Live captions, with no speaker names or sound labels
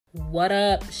What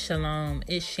up? Shalom.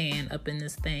 It's Shan up in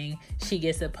this thing. She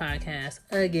Gets It podcast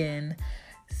again.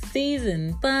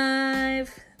 Season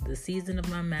 5. The season of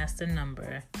my master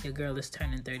number. Your girl is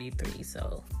turning 33.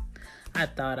 So I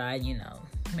thought I'd,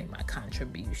 make my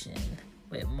contribution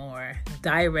with more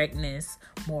directness,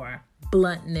 more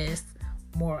bluntness,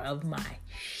 more of my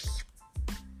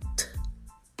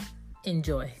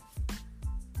enjoy.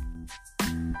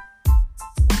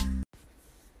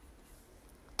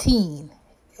 Teen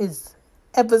is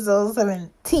episode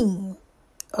 17.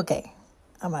 Okay,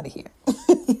 I'm out of here.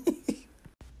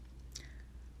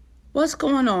 What's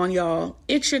going on, y'all?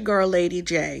 It's your girl, Lady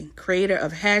J, creator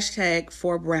of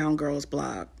 #4BrownGirls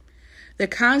blog. The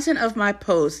content of my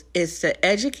post is to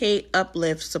educate,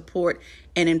 uplift, support,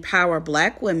 and empower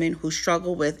Black women who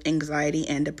struggle with anxiety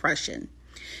and depression.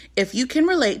 If you can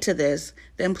relate to this,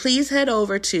 then please head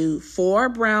over to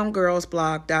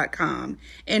 4browngirlsblog.com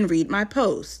and read my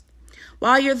post.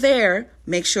 While you're there,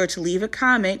 make sure to leave a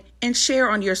comment and share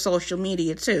on your social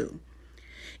media too.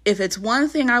 If it's one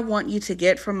thing I want you to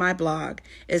get from my blog,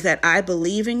 is that I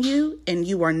believe in you and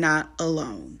you are not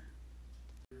alone.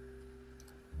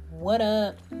 What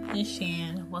up? It's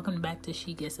Shan. Welcome back to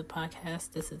She Gets It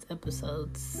podcast. This is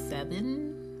episode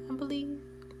 7, I believe.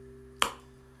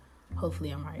 Hopefully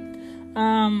I'm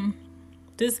right.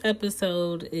 This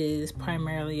episode is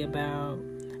primarily about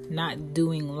not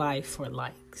doing life for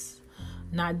likes.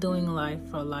 Not doing life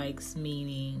for likes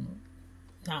meaning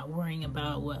not worrying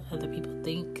about what other people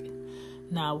think,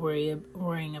 not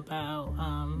worrying about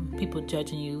people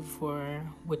judging you for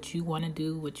what you want to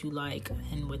do, what you like,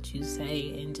 and what you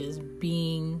say, and just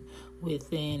being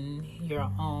within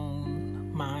your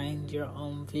own mind, your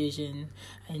own vision,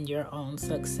 and your own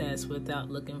success without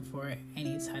looking for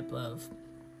any type of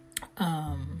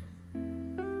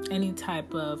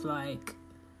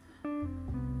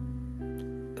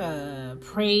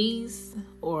praise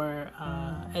or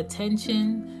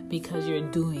attention, because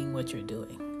you're doing what you're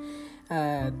doing.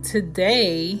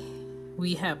 Today,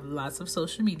 we have lots of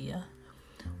social media.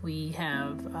 We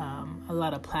have a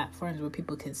lot of platforms where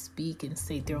people can speak and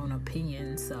state their own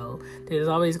opinions. So there's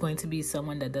always going to be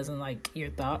someone that doesn't like your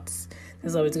thoughts.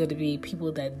 There's always going to be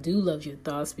people that do love your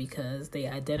thoughts because they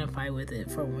identify with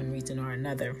it for one reason or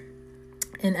another.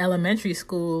 In elementary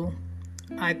school,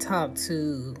 I talked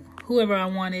to whoever I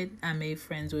wanted. I made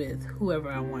friends with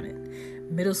whoever I wanted.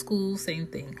 Middle school, same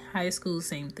thing. High school,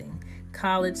 same thing.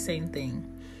 College, same thing.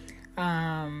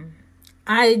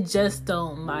 I just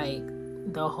don't like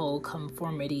the whole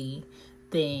conformity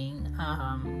thing,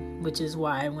 which is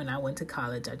why when I went to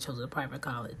college, I chose a private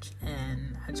college.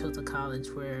 And I chose a college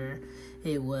where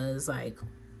it was like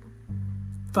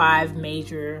 5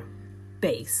 major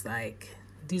base, like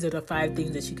these are the 5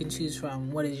 things that you can choose from.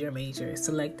 What is your major?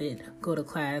 Select it, go to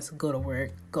class, go to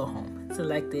work, go home.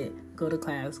 Select it, go to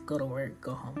class, go to work,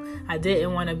 go home. I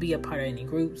didn't want to be a part of any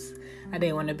groups. I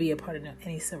didn't want to be a part of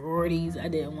any sororities. I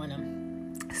didn't want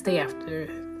to stay after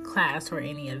class for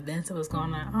any events that was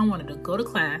going on. I wanted to go to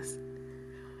class,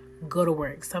 go to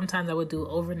work. Sometimes I would do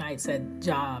overnights at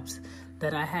jobs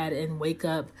that I had and wake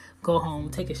up, go home,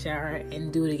 take a shower,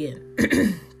 and do it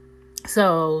again.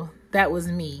 So that was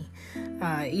me.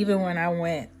 Even when I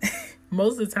went,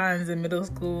 most of the times in middle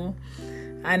school,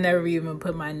 I never even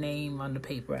put my name on the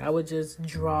paper. I would just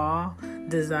draw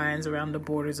designs around the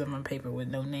borders of my paper with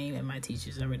no name, and my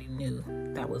teachers already knew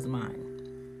that was mine.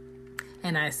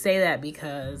 And I say that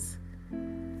because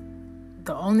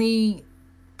the only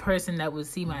person that would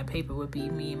see my paper would be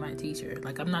me and my teacher.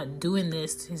 Like, I'm not doing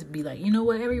this to be like, you know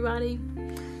what, everybody?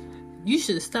 You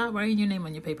should stop writing your name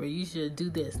on your paper. You should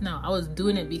do this. No, I was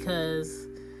doing it because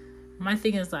my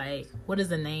thing is like, what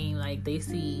is a name? Like, they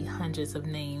see hundreds of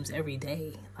names every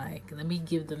day. Like, let me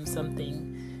give them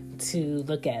something to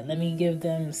look at. Let me give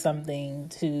them something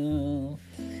to,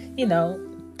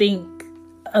 think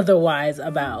otherwise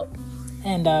about.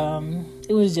 And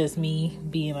it was just me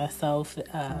being myself,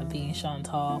 being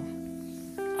Chantal.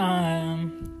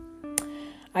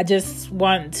 I just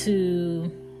want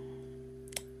to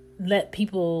let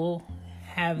people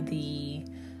have the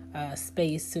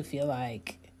space to feel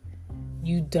like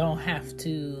you don't have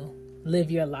to live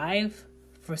your life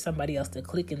for somebody else to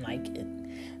click and like it.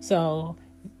 So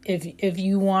if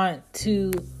you want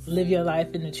to live your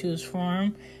life in the truest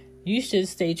form, you should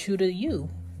stay true to you.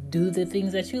 Do the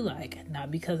things that you like,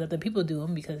 not because other people do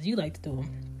them, because you like to do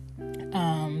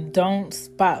them. Don't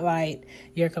spotlight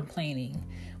your complaining.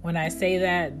 When I say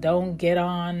that, don't get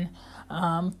on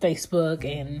Facebook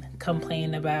and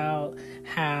complain about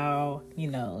how,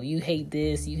 you hate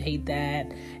this, you hate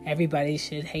that, everybody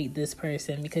should hate this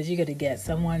person, because you're going to get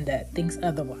someone that thinks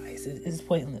otherwise. It's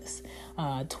pointless.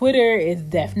 Twitter is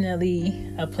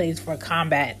definitely a place for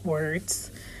combat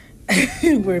words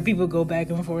where people go back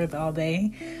and forth all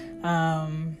day.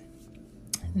 Don't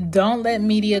let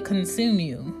media consume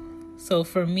you. So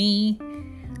for me,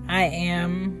 I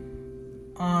am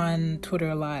on Twitter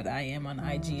a lot. I am on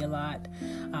IG a lot.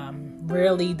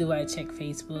 Rarely do I check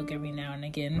Facebook, every now and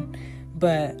again.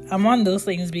 But I'm on those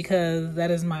things because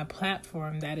that is my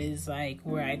platform. That is like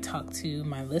where I talk to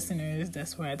my listeners.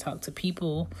 That's where I talk to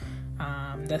people.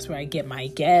 That's where I get my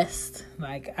guests.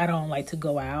 Like, I don't like to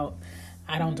go out.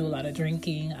 I don't do a lot of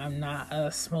drinking. I'm not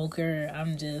a smoker.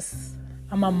 I'm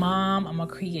a mom. I'm a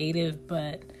creative,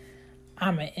 but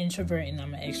I'm an introvert and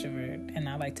I'm an extrovert, and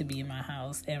I like to be in my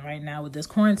house. And right now with this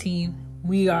quarantine,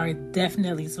 we are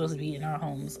definitely supposed to be in our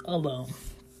homes alone.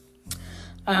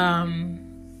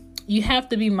 You have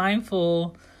to be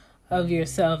mindful of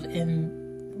yourself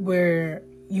and where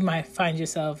you might find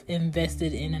yourself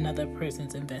invested in another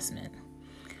person's investment.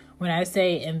 When I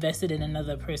say invested in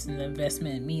another person's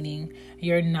investment, meaning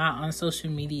you're not on social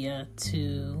media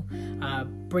to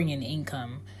bring in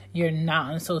income. You're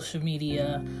not on social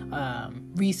media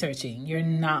researching. You're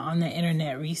not on the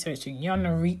internet researching. You're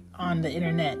on the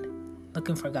internet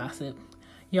looking for gossip.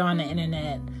 You're on the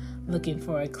internet looking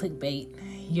for a clickbait.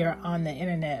 You're on the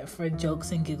internet for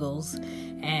jokes and giggles,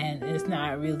 and it's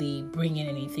not really bringing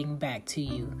anything back to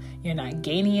you. You're not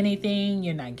gaining anything.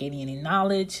 You're not gaining any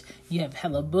knowledge. You have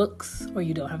hella books, or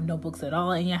you don't have no books at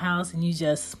all in your house, and you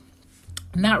just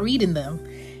not reading them.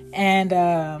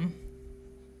 And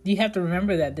you have to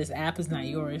remember that this app is not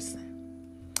yours.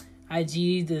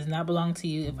 IG does not belong to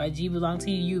you. If IG belonged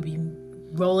to you, you'd be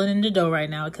rolling in the dough right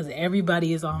now, because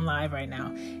everybody is on live right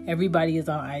now. Everybody is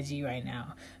on IG right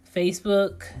now.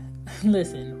 Facebook,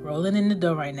 listen, rolling in the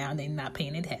dough right now. They're not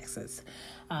paying their taxes.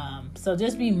 So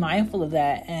just be mindful of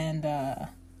that and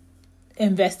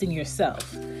invest in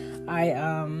yourself. I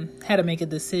had to make a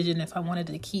decision if I wanted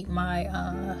to keep my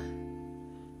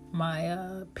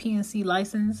PNC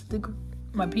license,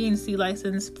 my PNC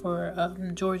license for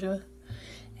Georgia,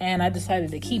 and I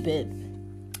decided to keep it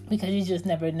because you just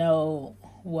never know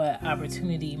what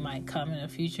opportunity might come in the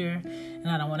future, and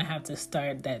I don't want to have to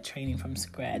start that training from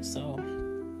scratch. So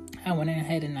I went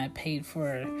ahead and I paid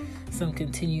for some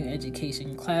continuing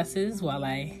education classes while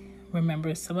I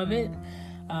remember some of it.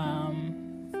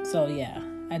 So yeah,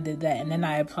 I did that, and then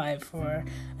I applied for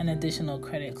an additional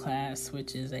credit class,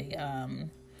 which is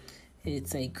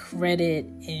it's a credit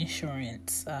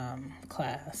insurance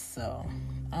class. So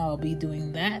I'll be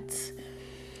doing that.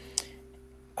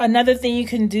 Another thing you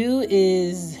can do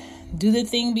is do the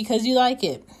thing because you like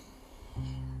it.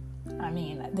 I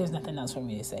mean, there's nothing else for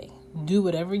me to say. Do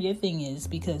whatever your thing is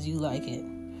because you like it.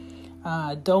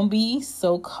 Don't be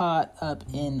so caught up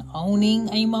in owning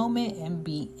a moment and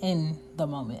be in the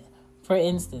moment. For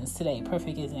instance, today,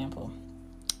 perfect example.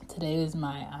 Today was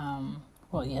my,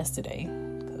 yesterday,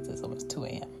 because it's almost 2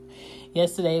 a.m.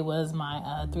 Yesterday was my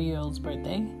 3-year-old's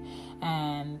birthday,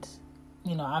 and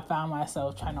I found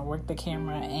myself trying to work the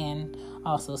camera and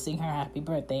also sing her happy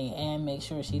birthday and make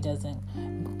sure she doesn't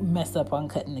mess up on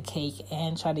cutting the cake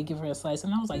and try to give her a slice.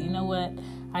 And I was like, you know what?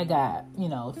 I got,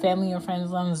 family and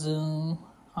friends on Zoom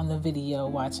on the video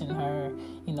watching her,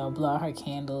 blow out her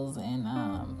candles and,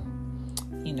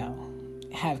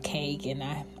 have cake. And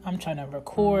I'm trying to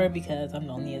record because I'm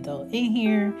the only adult in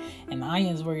here. And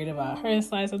Anya's worried about her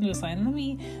slice. I'm just like,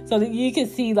 so that you can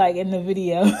see like in the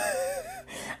video,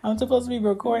 I'm supposed to be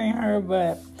recording her,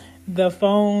 but the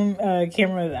phone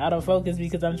camera is out of focus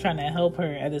because I'm trying to help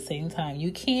her at the same time.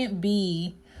 You can't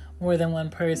be more than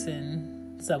one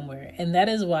person somewhere. And that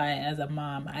is why, as a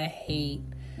mom, I hate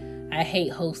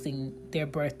hosting their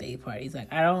birthday parties.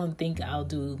 Like, I don't think I'll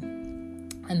do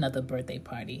another birthday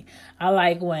party. I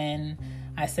like when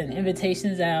I send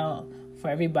invitations out for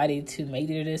everybody to make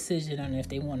their decision on if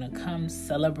they want to come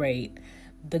celebrate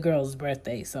the girl's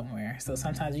birthday somewhere. So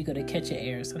sometimes we go to Catch a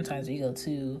Air, sometimes we go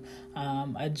to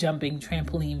a jumping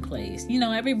trampoline place.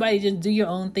 Everybody just do your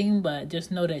own thing, but just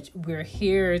know that we're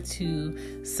here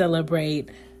to celebrate,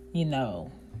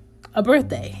 a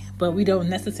birthday, but we don't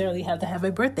necessarily have to have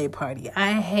a birthday party.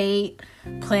 I hate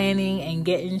planning and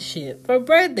getting shit for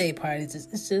birthday parties.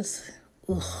 It's just,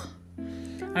 ugh.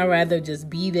 I'd rather just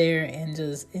be there and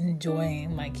just enjoy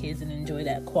my kids and enjoy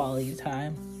that quality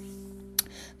time.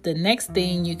 The next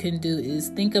thing you can do is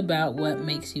think about what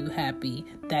makes you happy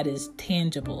that is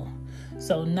tangible.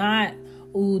 So not,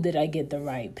 ooh, did I get the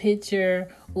right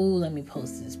picture? Ooh, let me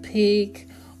post this pic.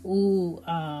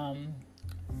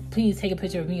 please take a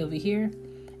picture of me over here.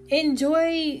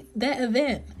 Enjoy that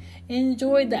event.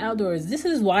 Enjoy the outdoors. This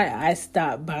is why I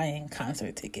stopped buying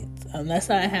concert tickets. Unless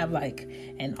I have like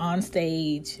an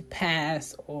onstage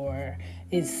pass or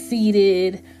it's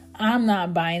seated, I'm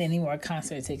not buying any more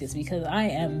concert tickets because I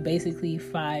am basically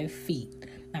 5 feet.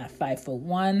 Not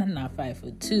 5'1", not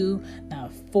 5'2",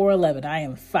 not 4'11". I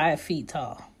am 5 feet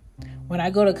tall. When I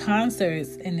go to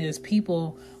concerts and there's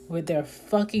people with their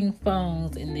fucking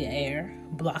phones in the air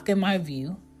blocking my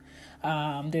view,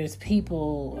 there's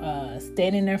people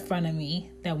standing in front of me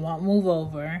that won't move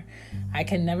over. I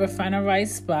can never find a right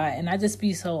spot, and I just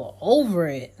be so over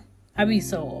it. I be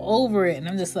so over it, and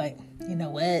I'm just like, you know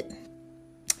what?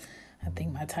 I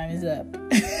think my time is up.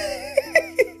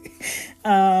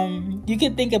 You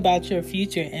can think about your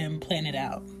future and plan it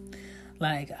out.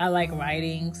 Like, I like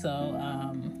writing, so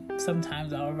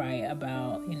sometimes I'll write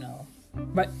about,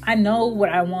 but I know what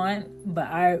I want,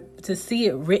 but to see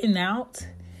it written out,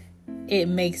 it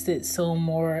makes it so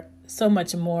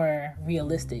much more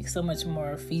realistic, so much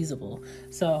more feasible.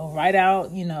 So write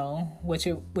out, what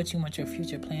you want your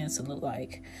future plans to look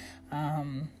like.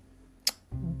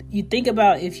 You think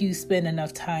about if you spend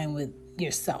enough time with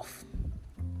yourself.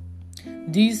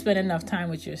 Do you spend enough time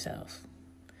with yourself?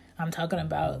 I'm talking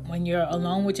about when you're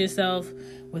alone with yourself,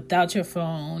 without your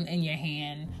phone in your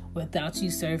hand, without you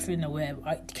surfing the web.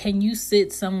 Can you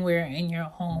sit somewhere in your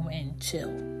home and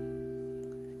chill?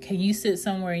 Can you sit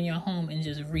somewhere in your home and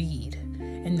just read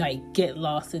and get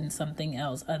lost in something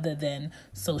else other than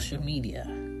social media?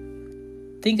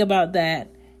 Think about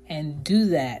that and do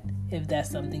that if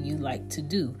that's something you like to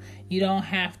do. You don't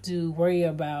have to worry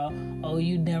about,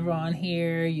 you never on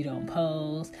here, you don't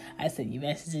post, I send you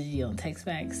messages, you don't text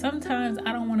back. Sometimes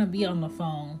I don't want to be on the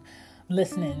phone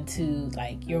listening to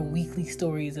your weekly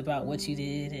stories about what you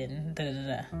did and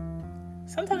da-da-da.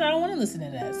 Sometimes I don't want to listen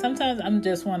to that. Sometimes I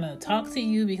just want to talk to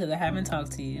you because I haven't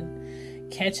talked to you,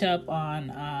 catch up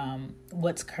on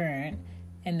what's current,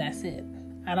 and that's it.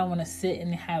 I don't want to sit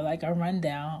and have a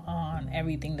rundown on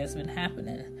everything that's been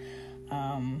happening.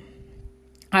 I'm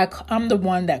the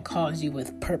one that calls you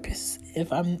with purpose.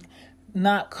 If I'm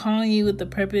not calling you with the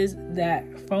purpose, that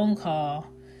phone call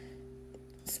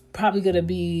is probably going to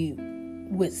be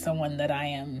with someone that I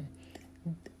am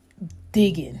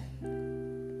digging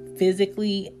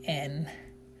physically and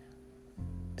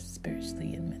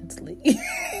spiritually and mentally.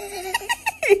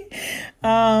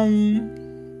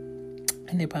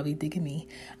 And they're probably digging me.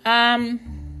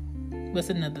 What's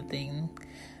another thing?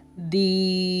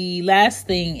 The last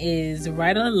thing is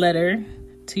write a letter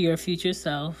to your future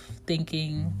self,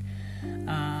 thanking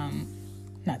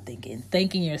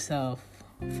yourself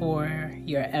for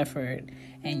your effort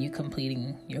and you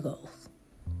completing your goals.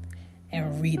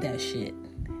 And read that shit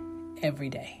every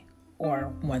day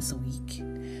or once a week.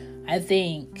 I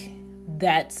think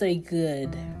that's a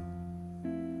good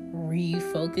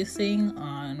refocusing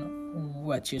on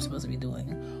what you're supposed to be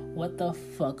doing. What the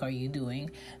fuck are you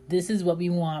doing? This is what we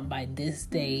want by this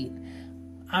date.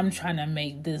 I'm trying to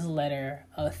make this letter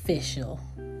official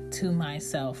to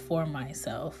myself, for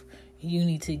myself. You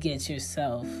need to get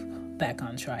yourself back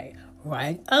on track.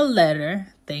 Write a letter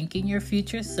thanking your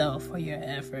future self for your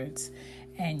efforts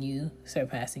and you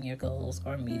surpassing your goals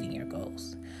or meeting your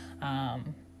goals.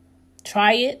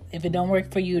 Try it. If it don't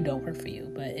work for you, it don't work for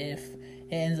you. But if it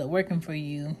ends up working for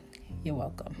you, you're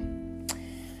welcome.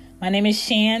 My name is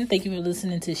Shan. Thank you for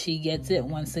listening to She Gets It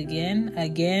once again.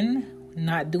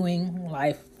 Not doing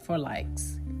life for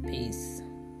likes. Peace.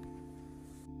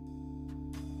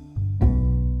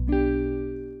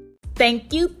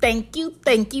 Thank you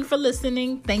for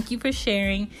listening. Thank you for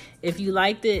sharing. If you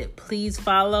liked it, please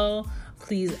follow.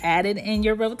 Please add it in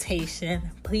your rotation.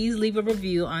 Please leave a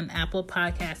review on Apple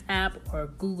Podcast app or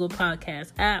Google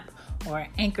Podcast app or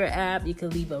Anchor app. You can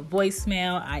leave a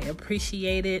voicemail. I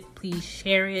appreciate it. Please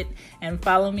share it and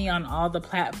follow me on all the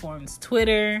platforms: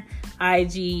 Twitter,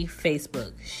 IG,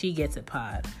 Facebook. She Gets It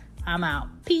Pod. I'm out.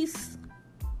 Peace.